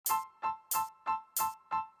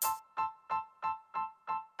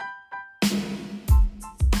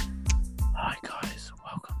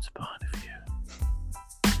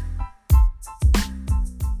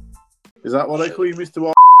Is that what they call you, Mr.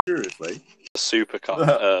 Y? Seriously? Supercut.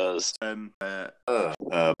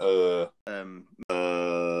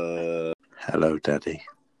 Hello, Daddy.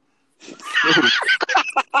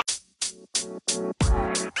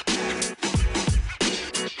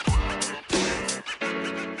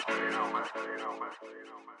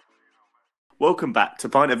 Welcome back to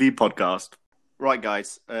Pint of View podcast. Right,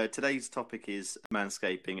 guys. Today's topic is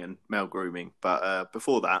manscaping and male grooming. But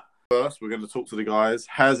before that, first, we're going to talk to the guys.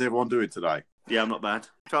 How's everyone doing today? Yeah, I'm not bad.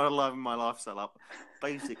 Trying to liven my lifestyle up.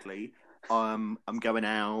 Basically, I'm going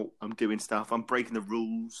out. I'm doing stuff. I'm breaking the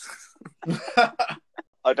rules.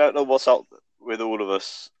 I don't know what's up with all of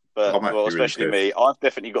us, but especially really me. I've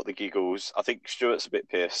definitely got the giggles. I think Stuart's a bit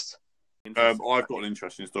pissed. I've got an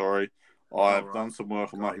interesting story. I've done some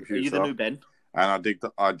work on my computer. Are you the new Ben? And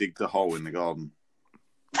I digged the hole in the garden.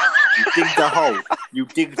 You digged the hole. You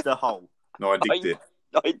digged the hole. No, I digged it.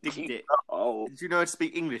 I Digged it. Oh. Do you know how to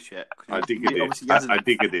speak English yet? I digged it. I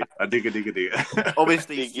digged it. I digged it.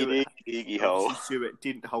 Obviously, Stuart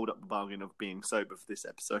didn't hold up the bargain of being sober for this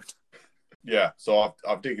episode. Yeah, so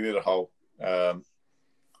I've digged it a hole.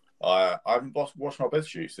 I haven't washed my bed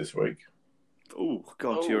sheets this week. Oh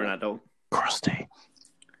God, you're an adult. Crusty.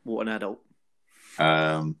 What an adult.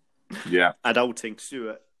 Yeah. Adulting,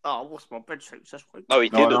 Stuart. Oh, I washed my bed sheets this week. No, he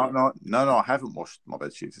didn't. No, I haven't washed my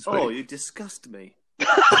bed sheets this week. Oh, you disgust me.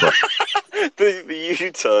 the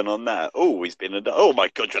U-turn on that. Oh, he's been oh my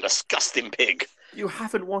God, you're a disgusting pig. You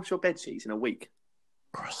haven't washed your bed sheets in a week.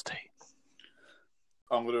 Crusty.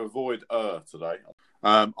 I'm going to avoid today.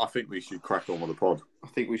 I think we should crack on with the pod. I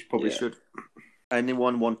think we should.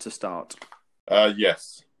 Anyone want to start?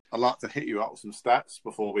 Yes. I'd like to hit you up with some stats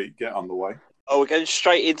before we get underway. Oh, we're going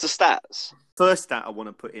straight into stats. First stat I want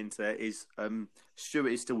to put into there is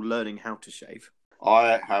Stuart is still learning how to shave.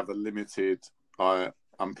 I have a limited. I'm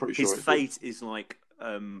pretty sure his face is like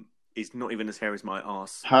is not even as hairy as my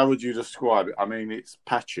arse. How would you describe it? I mean, it's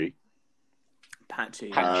patchy.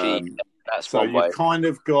 Patchy. That's so one way.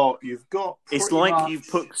 You've got. It's like much... you've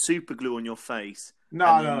put super glue on your face.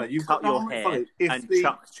 No. You've cut your hair and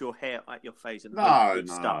chucked your hair at your face and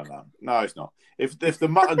stuck. No, it's not. If the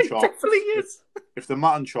mutton chops, it definitely is. If the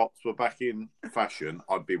mutton chops were back in fashion,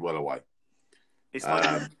 I'd be well away. It's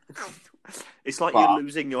like you're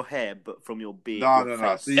losing your hair, but from your beard.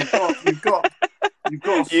 No. So you've got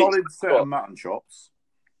a solid set of mutton chops.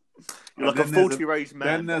 You're like a 40-raised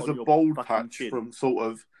man. Then there's a bald patch from sort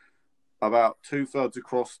of about 2/3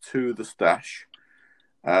 across to the stash.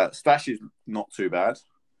 Stash is not too bad,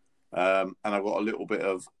 and I've got a little bit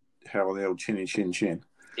of hair on the old chinny chin.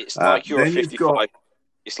 It's like you're a 55.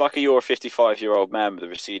 It's like you're a 55-year-old man with a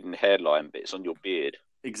receding hairline, but it's on your beard.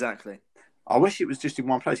 Exactly. I wish it was just in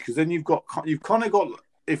one place, because then you've kind of got,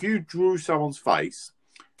 if you drew someone's face,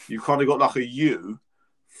 you've kind of got like a U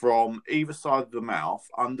from either side of the mouth,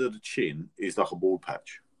 under the chin is like a bald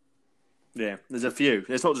patch. Yeah, there's a few.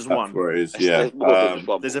 There's not just That's one. where it is. Yeah,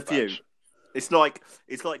 there's a few. It's like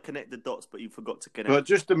connect the dots, but you forgot to connect. But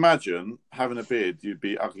just imagine having a beard; you'd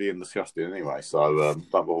be ugly and disgusting anyway. So don't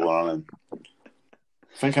bother on.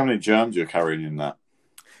 Think how many germs you're carrying in that.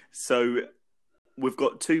 So we've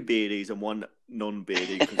got two beardies and one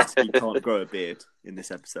non-beardy, because you can't grow a beard in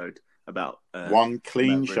this episode. About one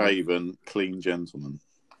clean-shaven, clean gentleman.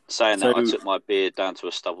 Saying that, I took my beard down to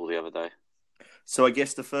a stubble the other day. So I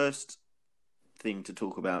guess the first thing to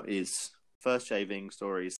talk about is first shaving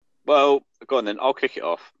stories. Well, go on then. I'll kick it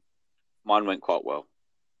off. Mine went quite well.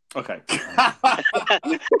 Okay.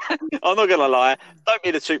 I'm not going to lie. Don't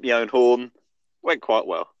mean to toot my own horn. Went quite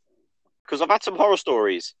well. Because I've had some horror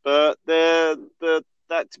stories, but that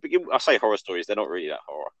to begin with, I say horror stories, they're not really that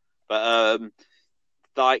horror. But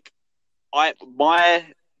I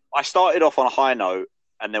started off on a high note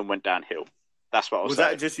and then went downhill. That's what I was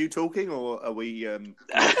saying. Was that just you talking, or are we talking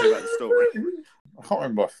about the story? I can't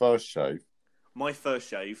remember my first shave. My first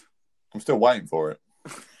shave. I'm still waiting for it.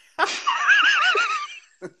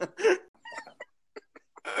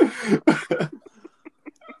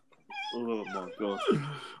 Oh my God.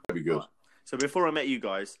 That'd be good. So before I met you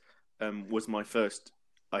guys, was my first,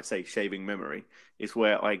 I'd say, shaving memory. Is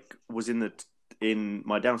where I was in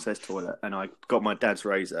my downstairs toilet and I got my dad's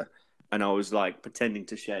razor and I was like pretending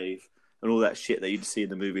to shave and all that shit that you'd see in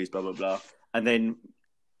the movies, blah blah blah. And then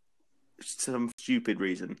some stupid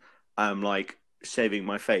reason, I'm like shaving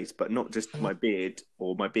my face, but not just my beard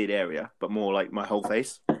or my beard area, but more like my whole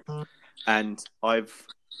face. And I've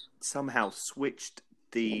somehow switched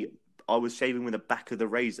I was shaving with the back of the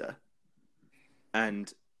razor,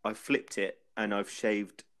 and I flipped it, and I've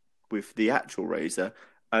shaved with the actual razor,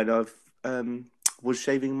 and I've was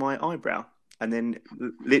shaving my eyebrow, and then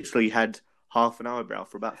literally had half an eyebrow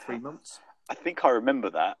for about 3 months. I think I remember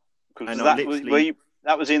that because And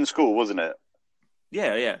that was in school, wasn't it?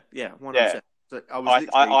 Yeah, 100%. Yeah. So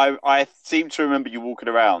I seem to remember you walking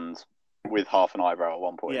around with half an eyebrow at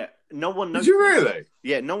one point. Yeah, no one Did noticed. you really?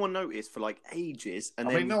 Yeah, no one noticed for like ages, and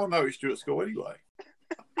I mean, no one noticed you at school anyway.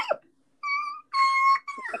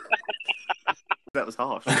 That was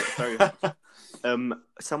harsh. Very harsh.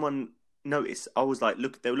 Someone noticed. I was like,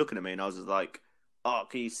 look, they were looking at me, and I was like, "Oh,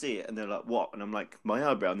 can you see it?" And they're like, "What?" And I'm like, "My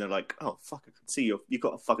eyebrow." And they're like, "Oh, fuck, I can see you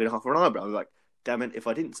got a fucking half an eyebrow." I was like, "Damn it! If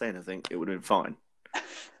I didn't say anything, it would have been fine."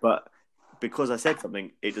 But because I said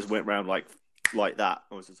something, it just went round like that.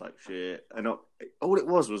 I was just like, "Shit!" And all it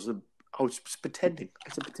was I was just pretending.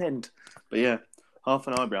 It's a pretend. But yeah, half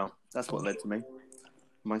an eyebrow. That's what led to me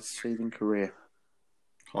my shaving career.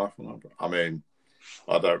 Half an eyebrow. I mean,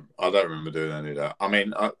 I don't remember doing any of that. I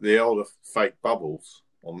mean, the older fake bubbles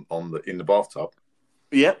in the bathtub.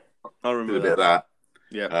 Yep, I remember Did a bit of that.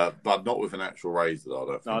 Yeah, but not with an actual razor. I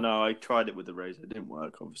don't think. No, I tried it with the razor. It didn't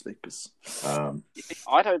work, obviously, because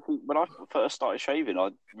I don't think when I first started shaving, I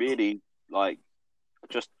really I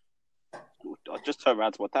just turned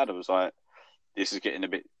around to my dad and was like, "This is getting a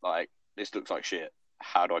bit like this looks like shit.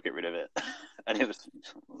 How do I get rid of it?" And he was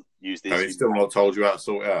use this. And he's still not told you how to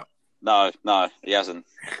sort it out. No, he hasn't.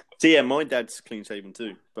 So yeah, my dad's clean shaven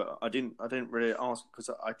too, but I didn't really ask because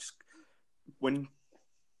I just when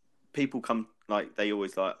people come like they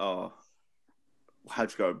always like, "Oh,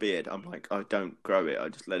 how'd you grow a beard?" I'm like, I don't grow it. I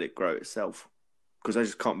just let it grow itself because I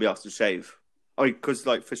just can't be asked to shave. Because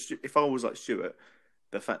like if I was like Stuart,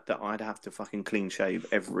 the fact that I'd have to fucking clean shave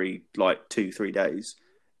every like 2-3 days.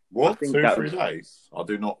 What 2-3 days? I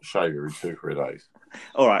do not shave every 2-3 days.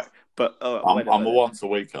 All right, but I'm a once a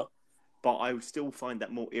weeker. But I would still find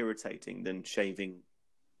that more irritating than shaving.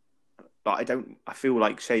 But I feel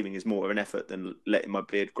like shaving is more of an effort than letting my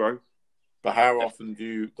beard grow. But how often do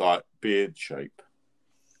you like beard shape?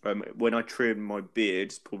 When I trim my beard,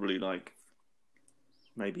 it's probably like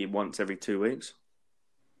maybe once every 2 weeks.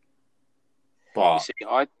 But you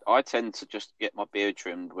see, I tend to just get my beard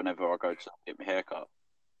trimmed whenever I go to get my hair cut.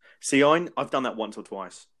 See, I've done that once or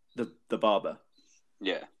twice. The barber.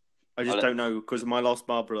 Yeah. I just don't know because my last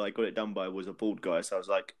barber I got it done by was a bald guy, so I was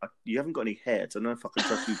like, "You haven't got any hair, so I don't know if I can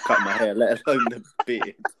trust you cutting my hair, let alone the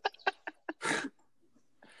beard."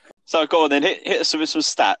 So go on then, hit us with some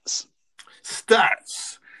stats.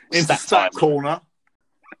 Stats into stat corner.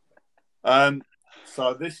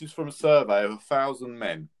 So this is from a survey of 1,000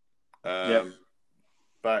 men.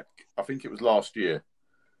 Back, I think it was last year.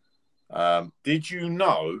 Did you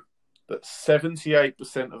know that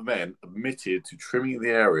 78% of men admitted to trimming the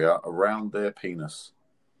area around their penis?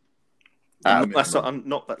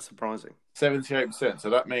 Not that surprising. 78%. So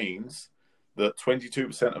that means that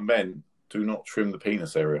 22% of men do not trim the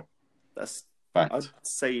penis area. That's fact. I'd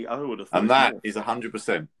say I would have thought. And that is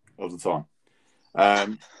 100% of the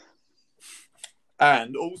time.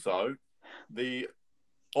 And also,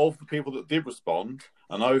 of the people that did respond,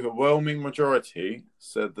 an overwhelming majority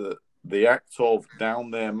said that the act of down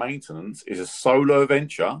there maintenance is a solo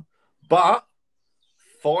venture, but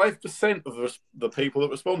 5% of the people that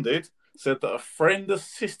responded said that a friend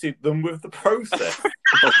assisted them with the process.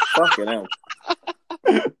 Oh, fucking hell.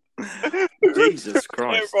 Jesus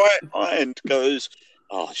Christ. Right mind goes,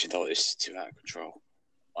 "Oh, do you know, this is too out of control.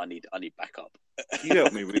 I need backup."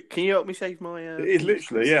 Can you help me shave my... It is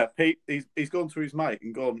literally, yeah. He's gone to his mate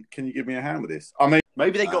and gone, "Can you give me a hand with this?" I mean...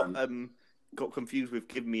 Maybe they got confused with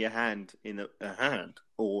 "give me a hand in a hand"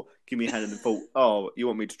 or "give me a hand" and thought, "Oh, you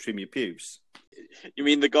want me to trim your pubes?" You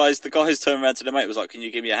mean the guys turned around to their mate and was like, "Can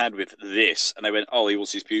you give me a hand with this?" And they went, "Oh, he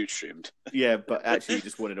wants his pubes trimmed." Yeah, but actually he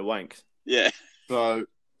just wanted a wank. Yeah. So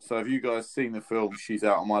have you guys seen the film She's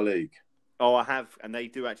Out of My League? Oh, I have, and they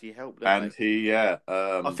do actually help. And they?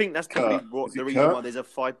 I think that's probably the reason why there's a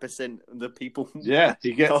 5% of the people. Yeah,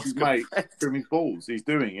 he gets his mate trim his balls. He's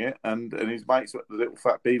doing it, and his mate's the little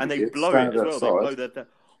fat baby. And they blow it as well. They blow their...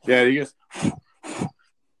 Yeah, he just.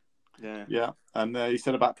 Yeah. Yeah, and he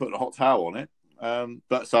said about putting a hot towel on it.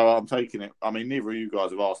 But so I'm taking it. I mean, neither of you guys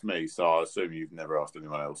have asked me, so I assume you've never asked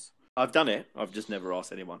anyone else. I've done it. I've just never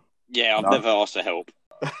asked anyone. Yeah, I've never asked for help.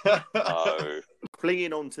 No.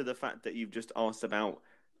 Clinging on to the fact that you've just asked about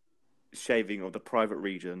shaving of the private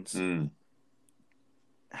regions,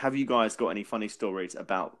 have you guys got any funny stories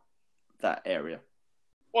about that area?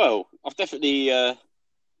 Well, I've definitely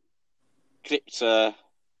clipped a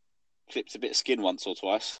bit of skin once or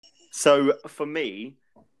twice. So for me,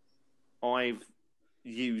 I've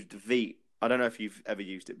used Veet. I don't know if you've ever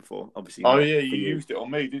used it before. Obviously. Oh yeah, you used it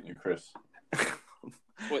on me, didn't you, Chris?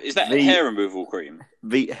 What, is that hair removal cream?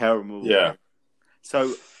 Veet hair removal. Yeah.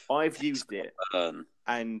 So I've used it,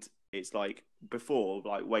 and it's like before,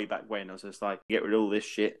 like way back when, I was just like, get rid of all this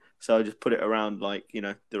shit. So I just put it around, like, you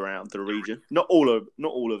know, around the region, not all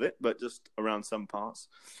of it, but just around some parts,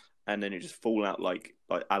 and then it just fall out like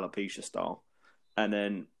alopecia style. And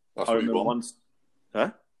then That's I what you remember want. once,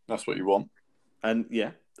 huh? That's what you want. And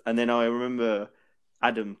yeah, and then I remember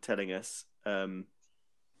Adam telling us a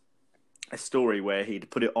story where he'd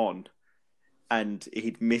put it on, and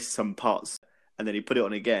he'd missed some parts, and then he put it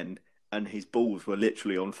on again, and his balls were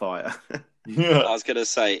literally on fire. I was going to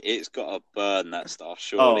say, it's got to burn that stuff,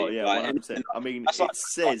 surely. Oh, yeah, like, 100%. I mean, it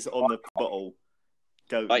says on the bottle,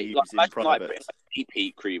 don't use in imagine private. putting deep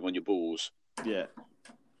heat cream on your balls. Yeah.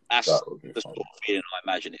 That's That would be the fun. sort of feeling I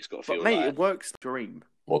imagine it's got to feel But, mate, like. it works dream.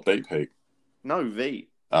 What, deep heat? No, V.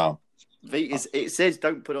 Oh. V is, it says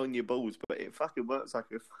don't put on your balls, but it fucking works like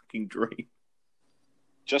a fucking dream.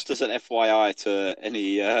 Just as an FYI to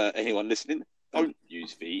anyone listening, don't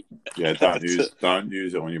use V. Yeah, don't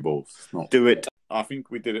use it on your balls. It's not. Do it. I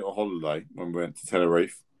think we did it on holiday when we went to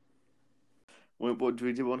Tenerife. What did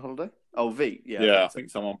we do on holiday? Oh, V. Yeah. Yeah, I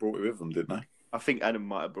think someone brought it with them, didn't they? I think Adam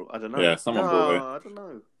might have brought. I don't know. Yeah, someone brought it. I don't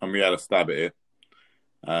know. And we had a stab at it.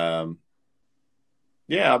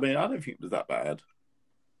 Yeah, I mean, I don't think it was that bad.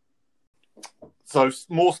 So,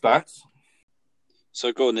 more stats.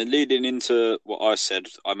 So go on, then leading into what I said,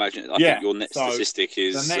 I think your next statistic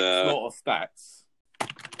is... The next lot of stats.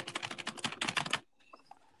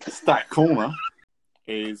 Stat corner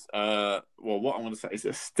is, what I'm going to say is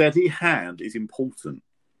a steady hand is important.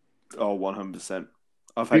 Oh, 100%.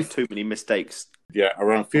 I've had too many mistakes. Yeah,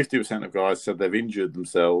 around 50% of guys said they've injured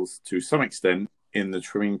themselves to some extent in the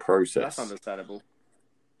trimming process. That's understandable.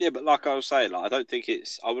 Yeah, but like I was saying, I don't think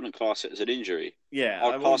I wouldn't class it as an injury. Yeah,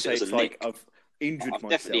 I wouldn't say as it's a like nick. I've injured I've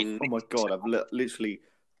myself. definitely Oh my God, I've literally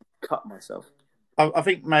cut myself. I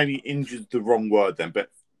think maybe injured the wrong word then, but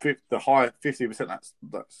the high 50%, that's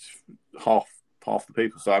half the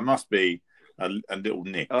people. So it must be a little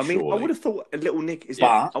nick. I mean, surely. I would have thought a little nick is.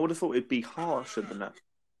 But- I would have thought it'd be harsher than that.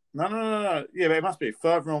 No. Yeah, but it must be.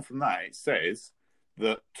 Further on from that, it says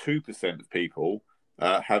that 2% of people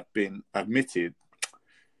have been admitted.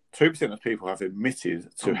 2% of people have admitted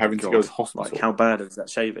to having to go to hospital. Like, how bad is that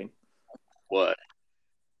shaving? What?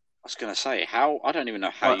 I was going to say, I don't even know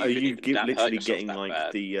how Are you literally hurt getting yourself like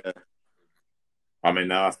that bad. the? I mean,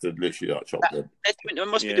 now I have to literally like chop them. They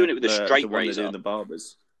must be doing it with a straight the one razor. they're doing the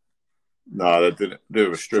barbers. No, they didn't do it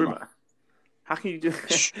with a strimmer. How can you do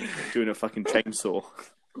doing a fucking chainsaw?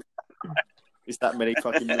 It's that many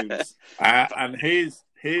fucking moves. And here's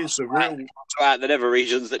the real. Out the nether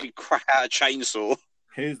regions, let me crack out a chainsaw.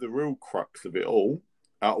 Here's the real crux of it all.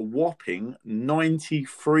 A whopping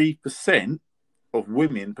 93% of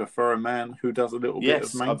women prefer a man who does a little bit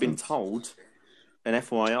of maintenance. I've been told. An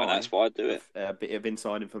FYI, And that's why I do it. A bit of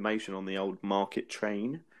inside information on the old market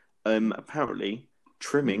train. Apparently,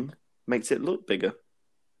 trimming makes it look bigger.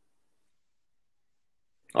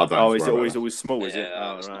 Is it always small? Is it?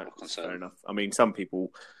 Oh, right. Fair enough. I mean, some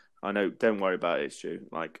people, I know. Don't worry about it, Stu.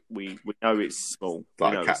 Like we know it's small.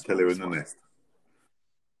 Like a caterpillar in the nest.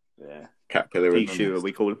 Yeah, caterpillar in the Pichu, nest.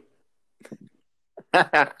 we call him.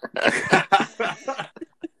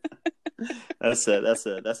 That's a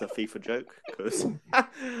FIFA joke.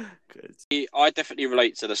 I definitely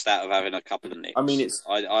relate to the stat of having a couple of nicks. I mean,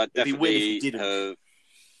 I definitely have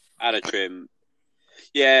had a trim.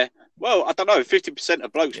 Yeah, well, I don't know. 50%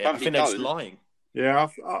 of blokes I think that's lying. Yeah,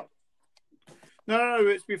 no.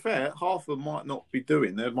 To be fair, half of them might not be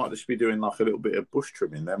doing. They might just be doing like a little bit of bush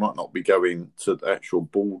trimming. They might not be going to the actual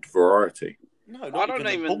bald variety. No, I don't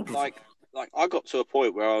even like. I got to a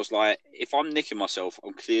point where I was like, if I'm nicking myself,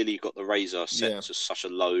 I'm clearly got the razor set to such a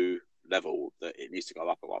low level that it needs to go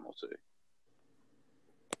up a one or two.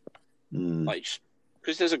 Like,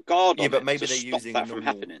 because there's a guard on it. Yeah, but maybe they're using that from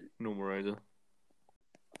happening. Normal razor.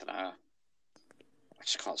 I don't know. I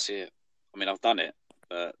just can't see it. I mean, I've done it,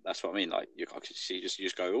 but that's what I mean. Like, you can see, you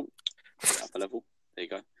just go, up a level. There you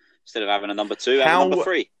go. Instead of having a number 2, have a number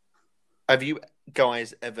 3. Have you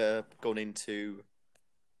guys ever gone into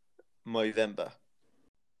Movember?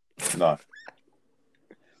 No. I've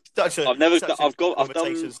done starter,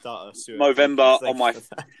 Movember on my.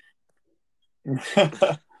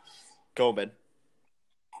 Go on, Ben.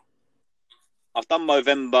 I've done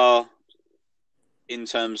Movember in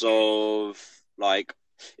terms of like,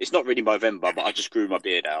 it's not really Movember, but I just grew my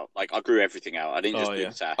beard out. Like, I grew everything out. I didn't just do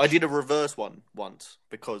the tash. I did a reverse one once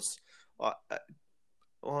because I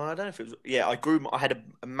don't know if it was. Yeah, I had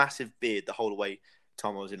a massive beard the whole way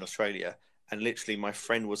time I was in Australia, and literally my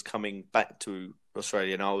friend was coming back to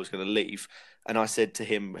Australia, and I was going to leave, and I said to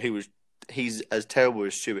him, he's as terrible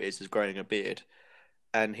as Stuart is as growing a beard.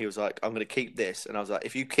 and he was like, "I'm going to keep this," and I was like,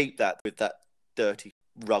 "If you keep that with that dirty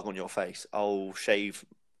rug on your face, I'll shave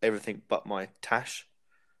everything but my tash."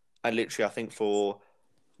 And literally, I think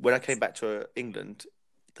when I came back to England,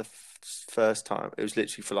 the first time, it was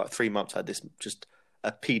literally for like 3 months. I had this just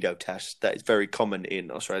a pedo tash that is very common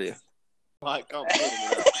in Australia. I can't believe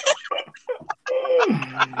that.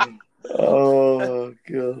 Oh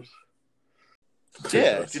god.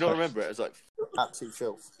 Yeah, do you not remember it? It was like absolute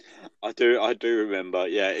filth. I do remember.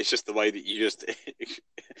 Yeah, it's just the way that you just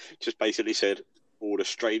basically said all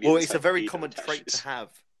Australians. Well, it's a very common trait to have.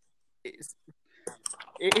 It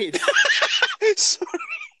is.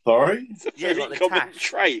 Sorry? It's a very common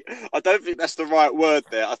trait. I don't think that's the right word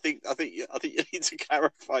there. I think you need to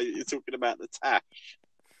clarify that you're talking about the tash.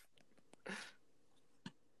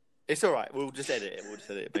 It's all right. We'll just edit it.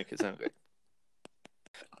 Make it sound good.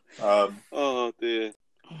 Oh dear.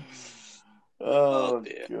 Oh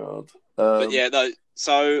dear. God. But yeah, no.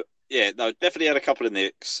 So yeah, no. Definitely had a couple of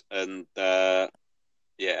nicks, and yeah,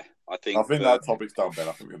 I think that topic's done, Ben.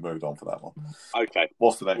 I think we've moved on for that one. Okay.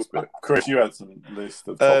 What's the next bit? Chris, you had some list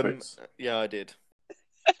of topics. Yeah, I did.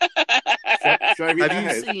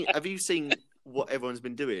 Have you seen what everyone's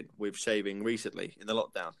been doing with shaving recently in the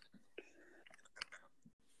lockdown?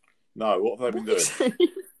 No, what have they been doing?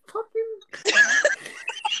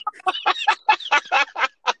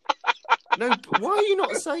 No, why are you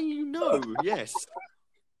not saying you know? Yes.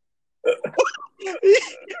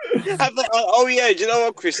 Oh yeah, do you know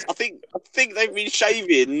what, Chris? I think they've been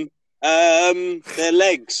shaving their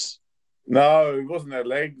legs. No, it wasn't their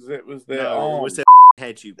legs. It was their arms. It was their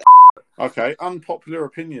head. You. Okay, unpopular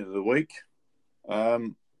opinion of the week.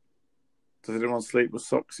 Does anyone sleep with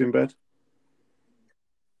socks in bed?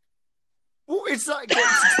 What is that against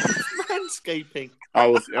manscaping? I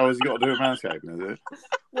was got to do with manscaping, is it?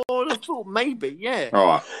 Well, I thought maybe, yeah. All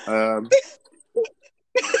right.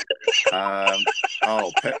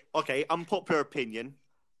 Okay, unpopular opinion.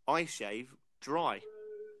 I shave dry.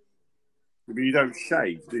 But you don't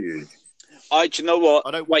shave, do you? Do you know what?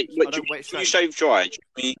 I don't. Wait. Do you shave dry? Do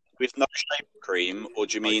you mean with no shave cream, or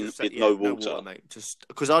do you mean with no water? No water, mate. Just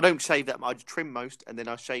because I don't shave that much. I trim most, and then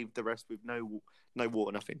I shave the rest with no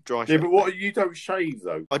water, nothing. Dry. Yeah, but what you don't shave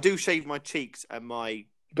though? I do shave my cheeks and my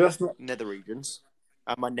nether regions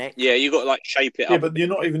and my neck. Yeah, you got to like shape it up. Yeah, but you're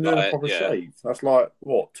not even doing a proper shave. That's like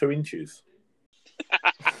what, 2 inches?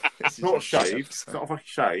 It's not a shave. It's not a fucking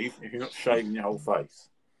shave if you're not shaving your whole face.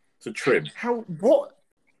 It's a trim. How? What?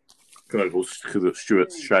 Because of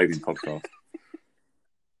Stuart's shaving podcast.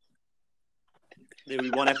 There'll be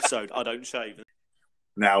one episode. I don't shave.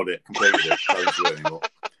 Nailed it. Completed it. Don't do it anymore.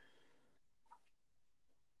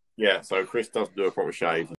 Yeah, so Chris doesn't do a proper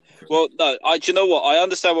shave. Well, no, do you know what? I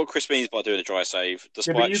understand what Chris means by doing a dry shave,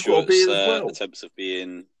 despite Stuart's attempts of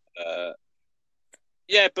being.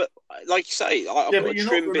 Yeah, but like you say, I've got to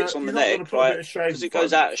trim bits on the neck because it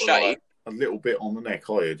goes out of shape. A little bit on the neck,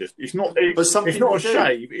 are you? It's not a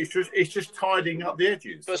shave. It's just tidying up the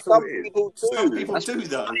edges. But some people do. Some people do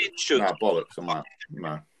though. No, bollocks. I'm like,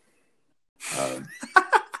 no.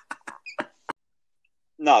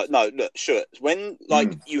 No, look, sure. When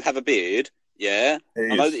you have a beard, yeah,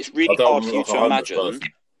 I know that it's really hard for you to imagine,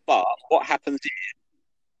 but what happens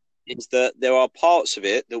is that there are parts of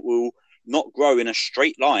it that will not grow in a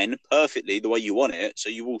straight line perfectly the way you want it, so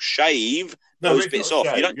you will shave those bits off.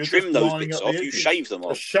 You don't trim those bits off, you shave them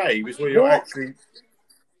off. A shave is where you're actually...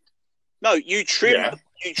 No, you trim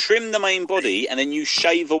the main body and then you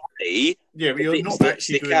shave away. Yeah, but you're not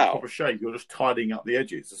actually doing a proper shave. You're just tidying up the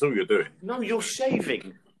edges. That's all you're doing. No, you're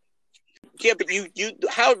shaving. Yeah, but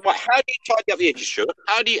how do you tidy up the edges, Stuart?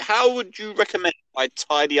 How would you recommend I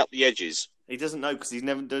tidy up the edges? He doesn't know because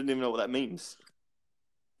doesn't even know what that means.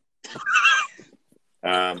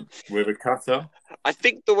 With a cutter. I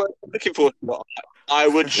think the word I'm looking for is I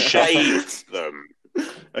would shave them.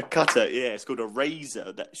 A cutter, yeah, it's called a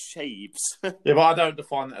razor that shaves. Yeah, but I don't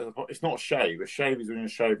define that as it's not a shave. A shave is when you're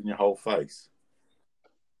shaving your whole face.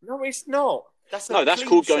 No, it's not. That's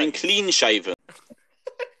called going clean shaven.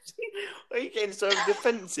 Are you getting so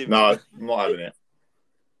defensive? No, I'm not having it.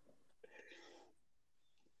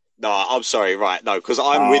 No, I'm sorry, right? No, because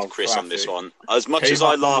I'm with Chris on this one. As much as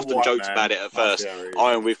I laughed and joked about it at first,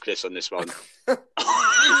 I am with Chris on this one.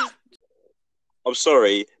 I'm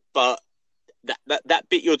sorry, but that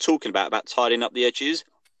bit you're talking about tidying up the edges,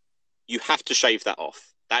 you have to shave that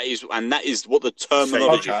off. That is what the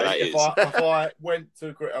terminology for that is. If I went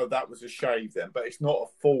to that was a shave then, but it's not a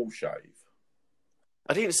full shave.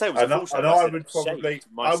 I didn't say it was a full shave. And I would probably...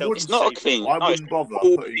 It's not a clean... I wouldn't bother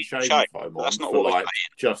putting shaving foam on for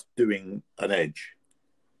just doing an edge.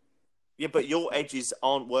 Yeah, but your edges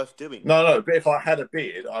aren't worth doing. No, but if I had a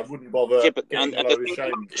beard, I wouldn't bother getting a load of the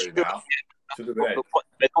shaving cream out to the beard.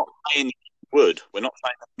 They're not saying you would. We're not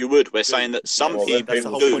saying that you would. We're saying that some people that's the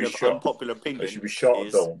whole do. point of unpopular opinion. They should be shot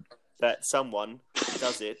at dawn. That someone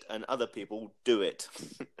does it and other people do it.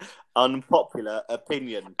 Unpopular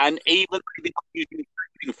opinion. And even if they're not using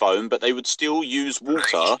shaving foam, but they would still use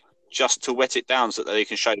water just to wet it down so that they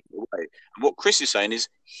can shave it away. And what Chris is saying is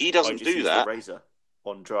he doesn't do use that. The razor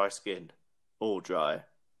on dry skin, all dry,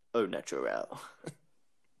 au natural.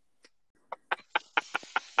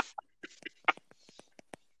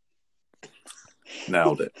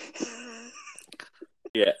 Nailed it.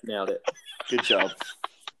 Yeah, nailed it. Good job.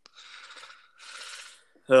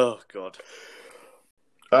 Oh, God.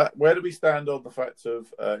 Where do we stand on the fact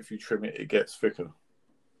of if you trim it, it gets thicker?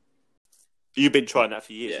 You've been trying that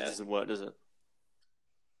for years. Yeah. It doesn't work, does it?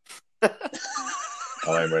 I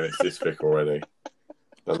mean, when it's this thick already.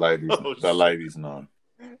 The ladies know.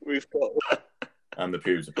 We've got... And the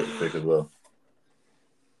pubes are pretty thick as well.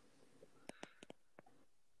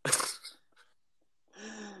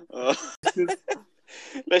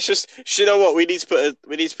 Let's just, you know what? We need to put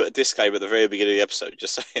a disclaimer at the very beginning of the episode,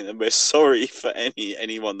 just saying that we're sorry for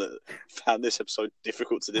anyone that found this episode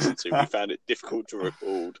difficult to listen to. We found it difficult to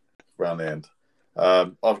record. Around the end,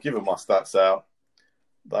 I've given my stats out.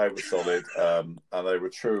 They were solid, and they were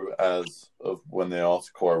true as of when the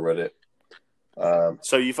article I read it.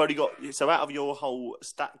 So you've only got out of your whole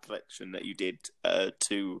stat collection that you did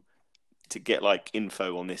to get like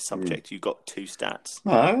info on this subject, you got 2 stats.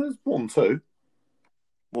 No, there's 1, 2.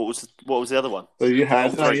 What was the other one? So you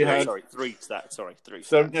had 3 stats. Sorry, 3.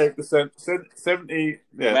 78%, 70.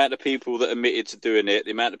 The amount of people that admitted to doing it,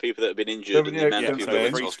 the amount of people that have been injured, and the amount of people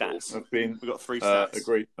that went to hospital. We've got 3 stats.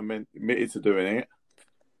 Agreed. I mean, admitted to doing it.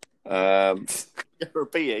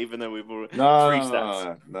 Repeat it, even though we've already 3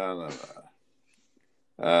 stats. No.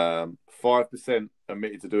 5%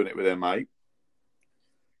 admitted to doing it with their mate.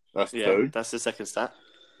 That's 2. That's the second stat.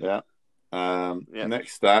 Yeah.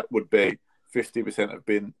 Next stat would be 50% have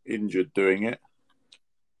been injured doing it.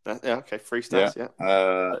 Okay, 3 stats. Yeah.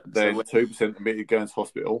 Then 2% admitted going to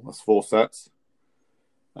hospital. That's 4 stats.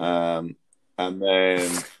 And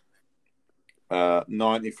then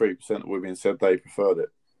 93% of women said they preferred it.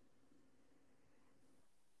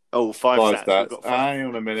 Oh, 5 stats. Hang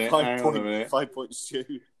on a minute.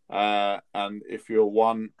 5.2. And if you're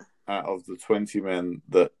one out of the 20 men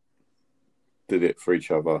that did it for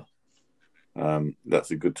each other,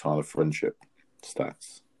 that's a good time of friendship.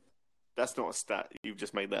 Stats. That's not a stat. You've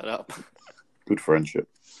just made that up. Good friendship.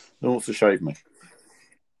 No one wants to shave me.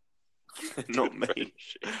 Not me.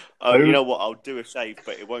 You know what? I'll do a shave,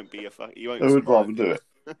 but it won't be a fuck. You won't. Who would rather do it?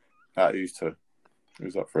 Out of these 2.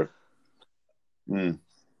 Who's up for it?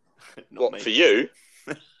 What, me. For you?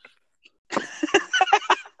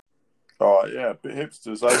 All right, yeah, bit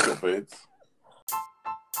hipsters, they've got beards.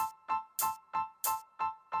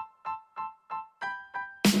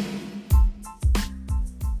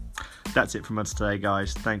 That's it from us today,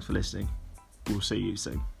 guys. Thanks for listening. We'll see you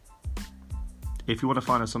soon. If you want to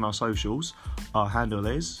find us on our socials, our handle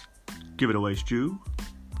is Give It Away Stew.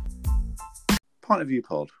 Point of View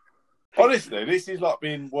Pod. Honestly, this is like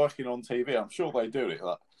being working on TV. I'm sure they do it.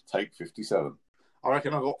 Like, take 57. I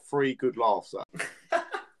reckon I got 3 good laughs at.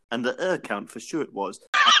 And the count for Stuart was